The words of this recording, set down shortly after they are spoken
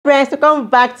guys, to come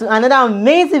back to another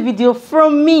amazing video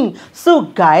from me. So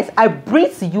guys, I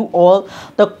bring to you all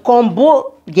the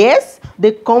combo. Yes,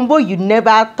 the combo you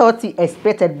never thought you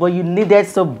expected but you needed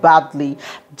so badly.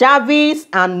 J.A.R.V.I.S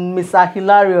and Mr.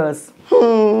 Hilarious.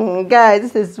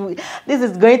 Guys, this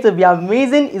is going to be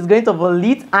amazing. It's going to be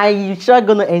lit and you're sure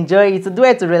gonna enjoy it. So do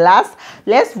it to relax.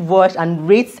 Let's watch and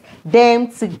rate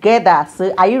them together.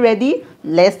 So are you ready?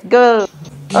 Let's go.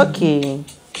 Okay,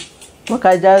 what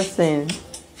I just saying,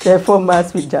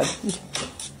 performance with J.A.R.V.I.S.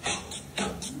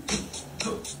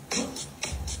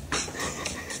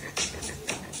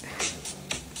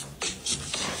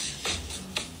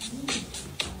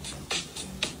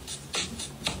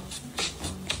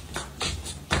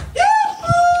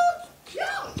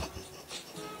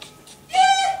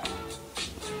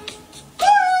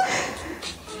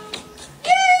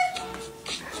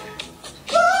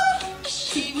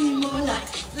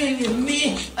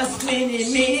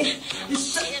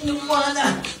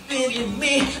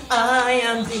 I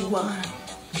am the one.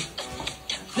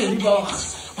 Billy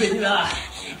boss, Billy lie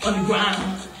on the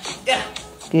ground. Yeah.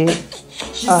 Okay.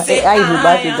 AI is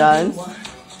about to dance.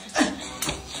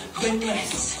 When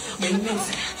mess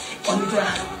on the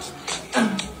ground.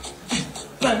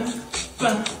 Bun.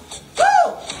 Woo!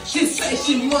 She said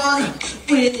she wanna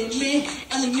win me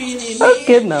and me.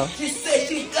 Okay now. She said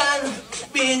she gonna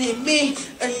win me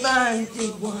and I the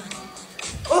one.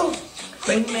 Oh,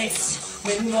 when mess,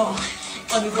 when more.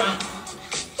 On the ground.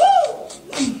 Woo!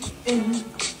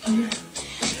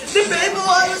 The people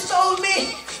always told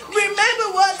me, remember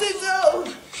what to do.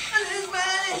 And it's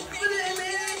ready, but it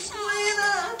is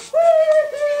winner.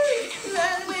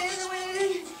 Let me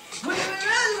win. We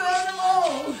run the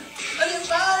wall. And it's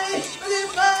fine,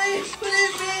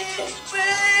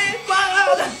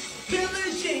 wild.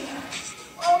 Billie Jean,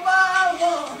 oh my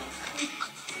God.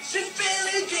 She's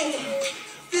Billie Jean.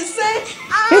 They say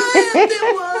I am the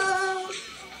one.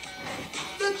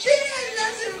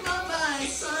 Jesus my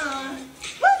son.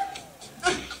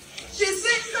 She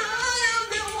said I am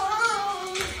the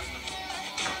one.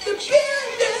 The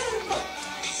children.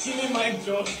 Give me my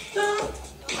job.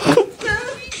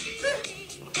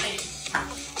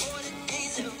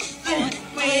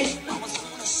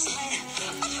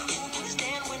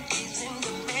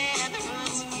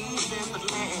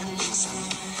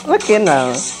 Okay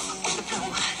now.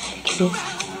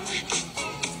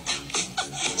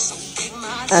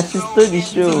 And she stole the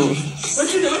show.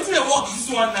 What's the walk this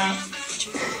one now?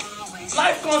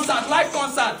 Live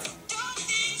concert.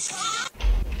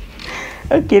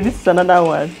 Okay, this is another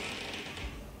one.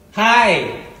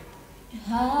 Hi,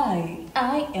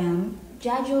 I am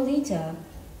Jadrolita.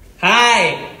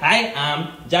 Hi, I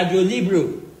am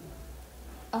Jadrolita.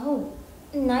 Oh,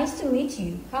 nice to meet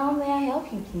you. How may I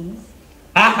help you, please?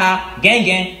 Haha, gang.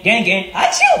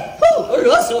 Achoo!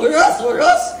 Oros.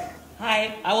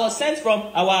 Hi, I was sent from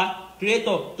our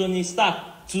creator, Tony Stark,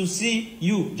 to see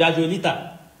you,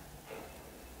 Jadrolita.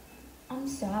 I'm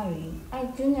sorry, I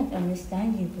do not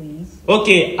understand you, please.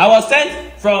 Okay, I was sent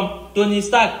from Tony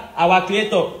Stark, our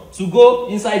creator, to go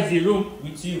inside the room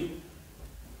with you.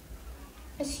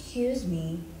 Excuse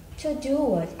me, to do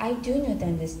what? I do not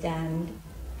understand.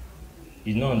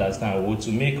 You don't understand, well,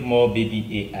 to make more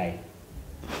baby AI.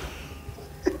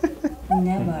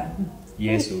 Never.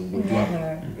 Yes, so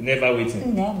Never. Never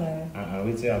waiting. Never.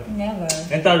 Waiting up. Never.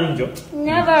 Enter room, Joe.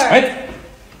 Never. Right?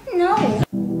 No.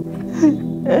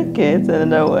 Okay, it's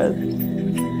another one.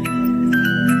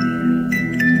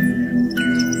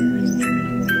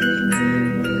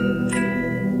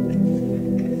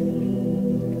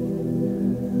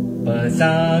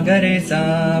 Sa gare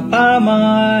sa pa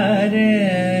ma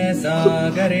re sa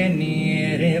gare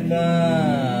ni re pa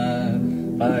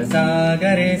sa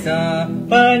gare sa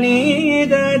pa ni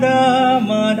da da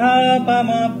ma da pa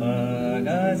ma pa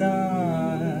ga za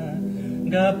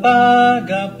ga pa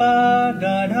ga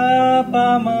da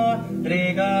pa ma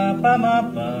re ga pa ma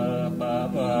pa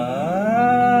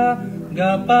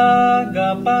ga pa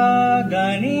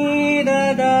ga ni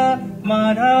da da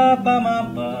ma da pa ma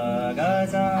pa ga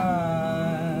za.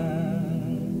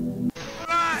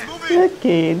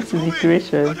 Okay, this is the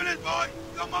creation. Should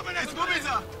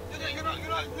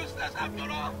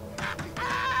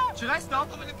I stop?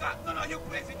 No, you're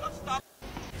crazy, don't stop.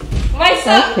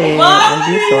 Okay, and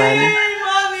this one.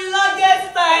 Mommy,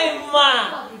 longest time,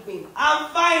 ma. I'm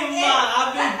fine, ma.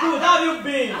 I've been good. How have you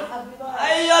been?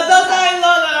 Your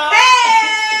daughter-in-law now.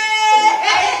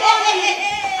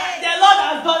 The Lord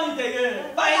has done it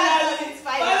again. Finally.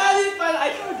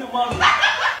 I told you, mommy.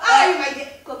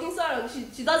 Cooking sorrow.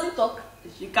 She doesn't talk.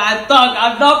 She can talk.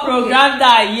 I've not programmed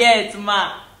her yet,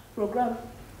 ma. Program.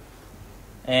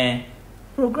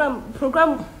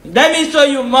 Program. Let me show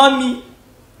you, mommy.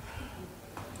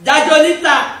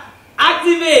 Jadrolita,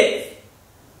 activate.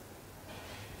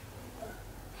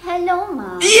 Hello,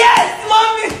 Ma. Yes,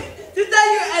 mommy. To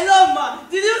tell you hello, ma.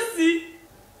 Did you see?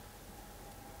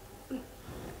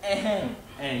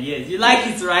 Yes, you like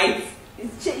it, right?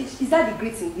 Is that the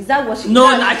greeting? Is that what she? No,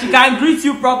 she can greet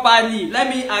you properly. Let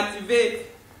me activate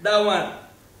that one.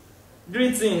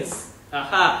 Greetings.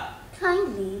 Aha.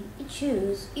 Kindly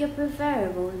choose your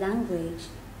preferable language.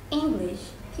 English,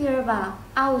 Yoruba,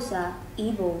 Hausa,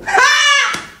 Igbo.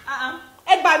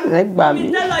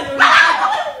 Mommy, tell her Yoruba.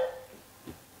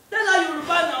 Tell her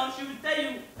Yoruba now. She will tell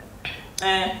you.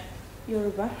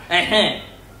 Yoruba.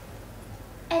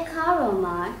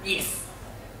 Ekaroma. Yes.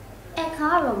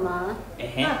 Ekaroma.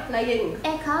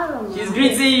 Ekaroma. She's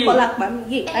greeting you.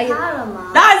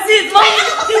 Ekaroma. That's it, mommy.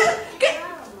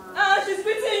 She's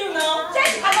greeting you now.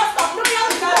 Check, I cannot stop. No, I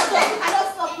cannot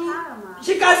stop. Ekaroma.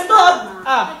 She can stop.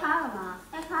 Ekaroma.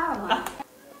 Ekaroma.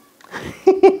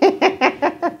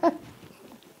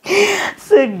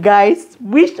 So guys,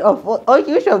 which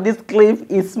of this clip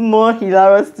is more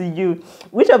hilarious to you?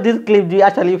 Which of these clips do you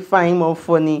actually find more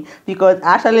funny? Because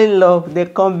I actually love the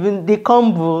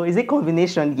combo. Is it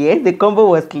combination? Yes, the combo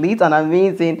was lit and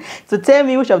amazing. So tell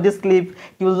me which of this clip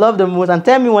you love the most, and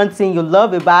tell me one thing you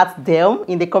love about them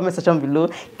in the comment section below.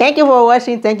 Thank you for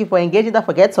watching. Thank you for engaging. Don't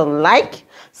forget to like,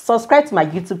 subscribe to my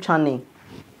YouTube channel.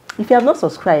 If you have not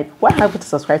subscribed, why haven't you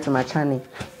subscribed to my channel?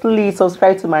 Please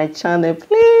subscribe to my channel,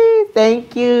 please.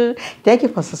 Thank you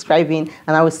for subscribing,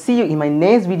 and I will see you in my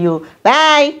next video.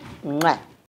 Bye. Mwah.